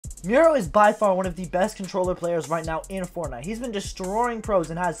Mero is by far one of the best controller players right now in Fortnite. He's been destroying pros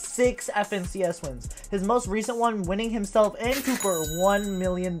and has 6 FNCS wins. His most recent one winning himself and Cooper $1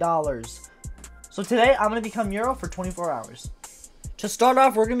 million. So today, I'm going to become Mero for 24 hours. To start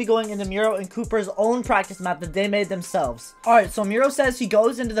off, we're going to be going into Mero and Cooper's own practice map that they made themselves. Alright, so Mero says he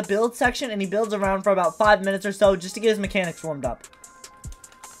goes into the build section and he builds around for about 5 minutes or so just to get his mechanics warmed up.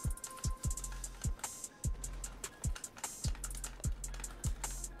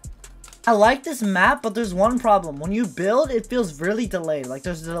 I like this map, but there's one problem. When you build, it feels really delayed. Like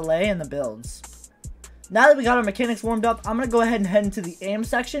there's a delay in the builds. Now that we got our mechanics warmed up, I'm going to go ahead and head into the aim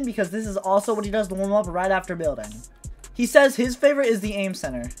section because this is also what he does to warm up right after building. He says his favorite is the aim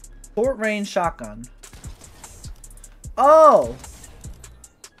center. Short range shotgun. Oh!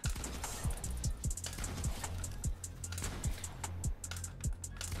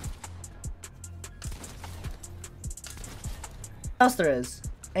 What else there is?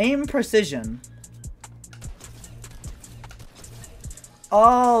 Aim precision.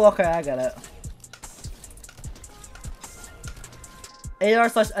 Oh, okay, I get it.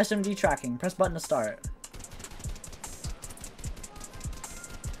 AR/SMG tracking. Press button to start.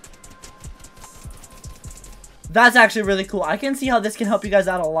 That's actually really cool. I can see how this can help you guys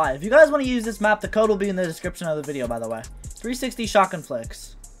out a lot. If you guys want to use this map, the code will be in the description of the video, by the way. 360 shotgun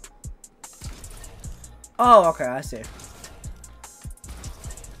flicks. Oh, okay, I see.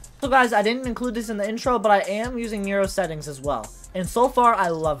 So guys, I didn't include this in the intro, but I am using Mero's settings as well. And so far, I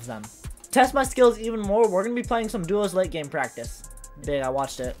love them. To test my skills even more, we're going to be playing some duos late game practice. Big, I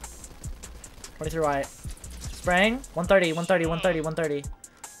watched it. 23 right. Spraying. 130, 130, 130, 130.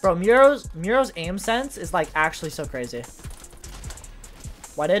 Bro, Mero's aim sense is like actually so crazy.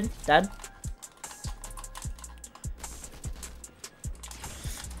 Whited. Dead.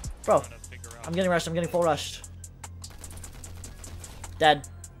 Bro, I'm getting rushed. I'm getting full rushed. Dead.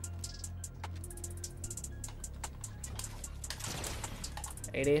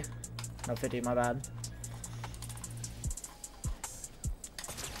 $80. No, $50. My bad.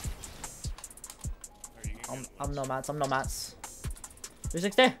 I'm no mats. I'm no mats.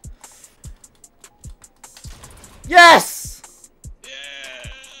 360. Yes! Yeah!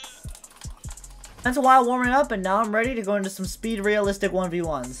 Spent a while warming up, and now I'm ready to go into some speed realistic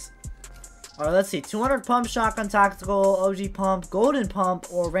 1v1s. Alright, let's see. 200 pump, shotgun, tactical, OG pump, golden pump,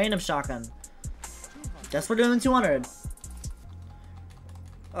 or random shotgun. Guess we're doing 200.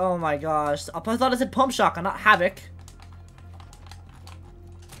 Oh my gosh. I thought it said pump shotgun, not havoc.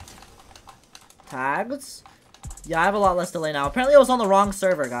 Tags? Yeah, I have a lot less delay now. Apparently I was on the wrong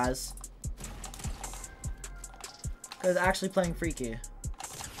server, guys. Because actually playing freaky.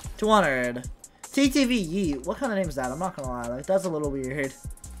 200. TTV Yeet. What kind of name is that? I'm not gonna lie. Like, that's a little weird.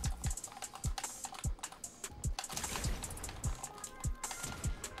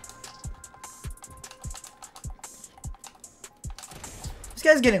 This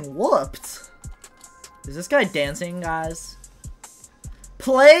guy's getting whooped. Is this guy dancing, guys?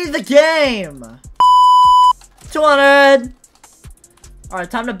 Play the game! 200! Alright,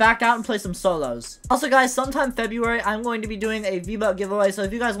 time to back out and play some solos. Also, guys, sometime February, I'm going to be doing a V-Buck giveaway. So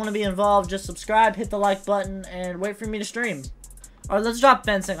if you guys want to be involved, just subscribe, hit the like button, and wait for me to stream. Alright, let's drop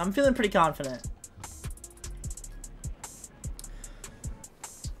fencing. I'm feeling pretty confident.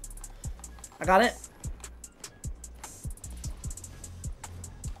 I got it.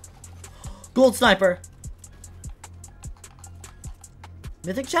 Gold sniper.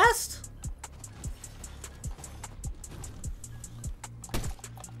 Mythic chest?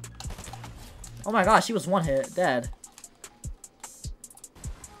 Oh my gosh, he was one hit. Dead.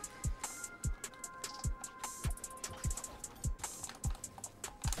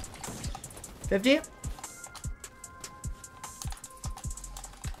 $50?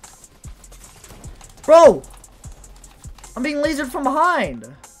 Bro! I'm being lasered from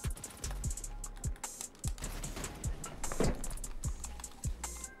behind.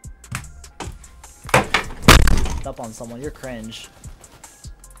 Up on someone, you're cringe.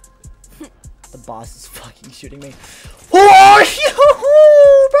 The boss is fucking shooting me. Who are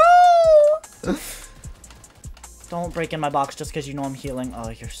you, bro? Don't break in my box just because you know I'm healing. Oh,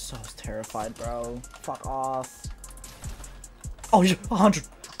 you're so terrified, bro. Fuck off. Oh, you're 100.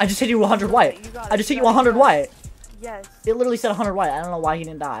 I just hit you 100 white. I just hit you 100 white. Yes. It literally said 100 white. I don't know why he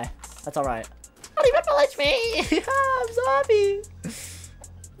didn't die. That's alright. Don't even push me. I'm so happy.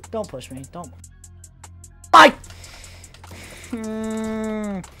 Don't push me. Don't.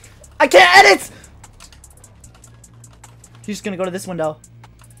 I can't edit! He's just gonna go to this window.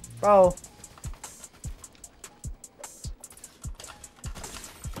 Bro.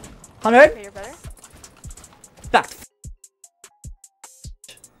 100? Okay, you're better. Back.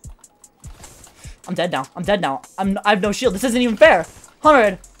 I'm dead now. I'm dead now. I have no shield. This isn't even fair.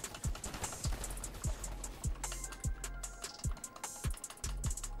 100.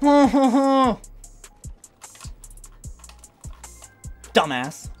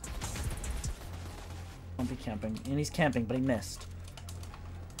 Dumbass. Don't be camping. And he's camping, but he missed.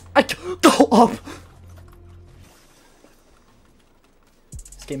 I can't go up.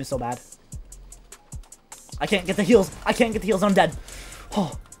 This game is so bad. I can't get the heals. I can't get the heals and I'm dead.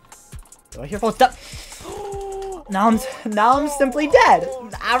 Oh. Do I hear footsteps? Now I'm simply dead.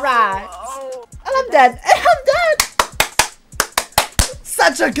 Alright. And I'm dead. And I'm dead.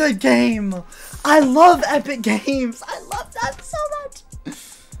 Such a good game. I love epic games. I love that so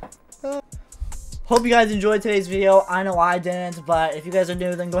much. Hope you guys enjoyed today's video. I know I didn't, but if you guys are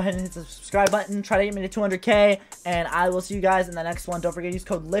new, then go ahead and hit the subscribe button. Try to get me to 200K, and I will see you guys in the next one. Don't forget to use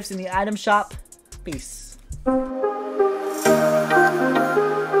code LIFTS in the item shop. Peace.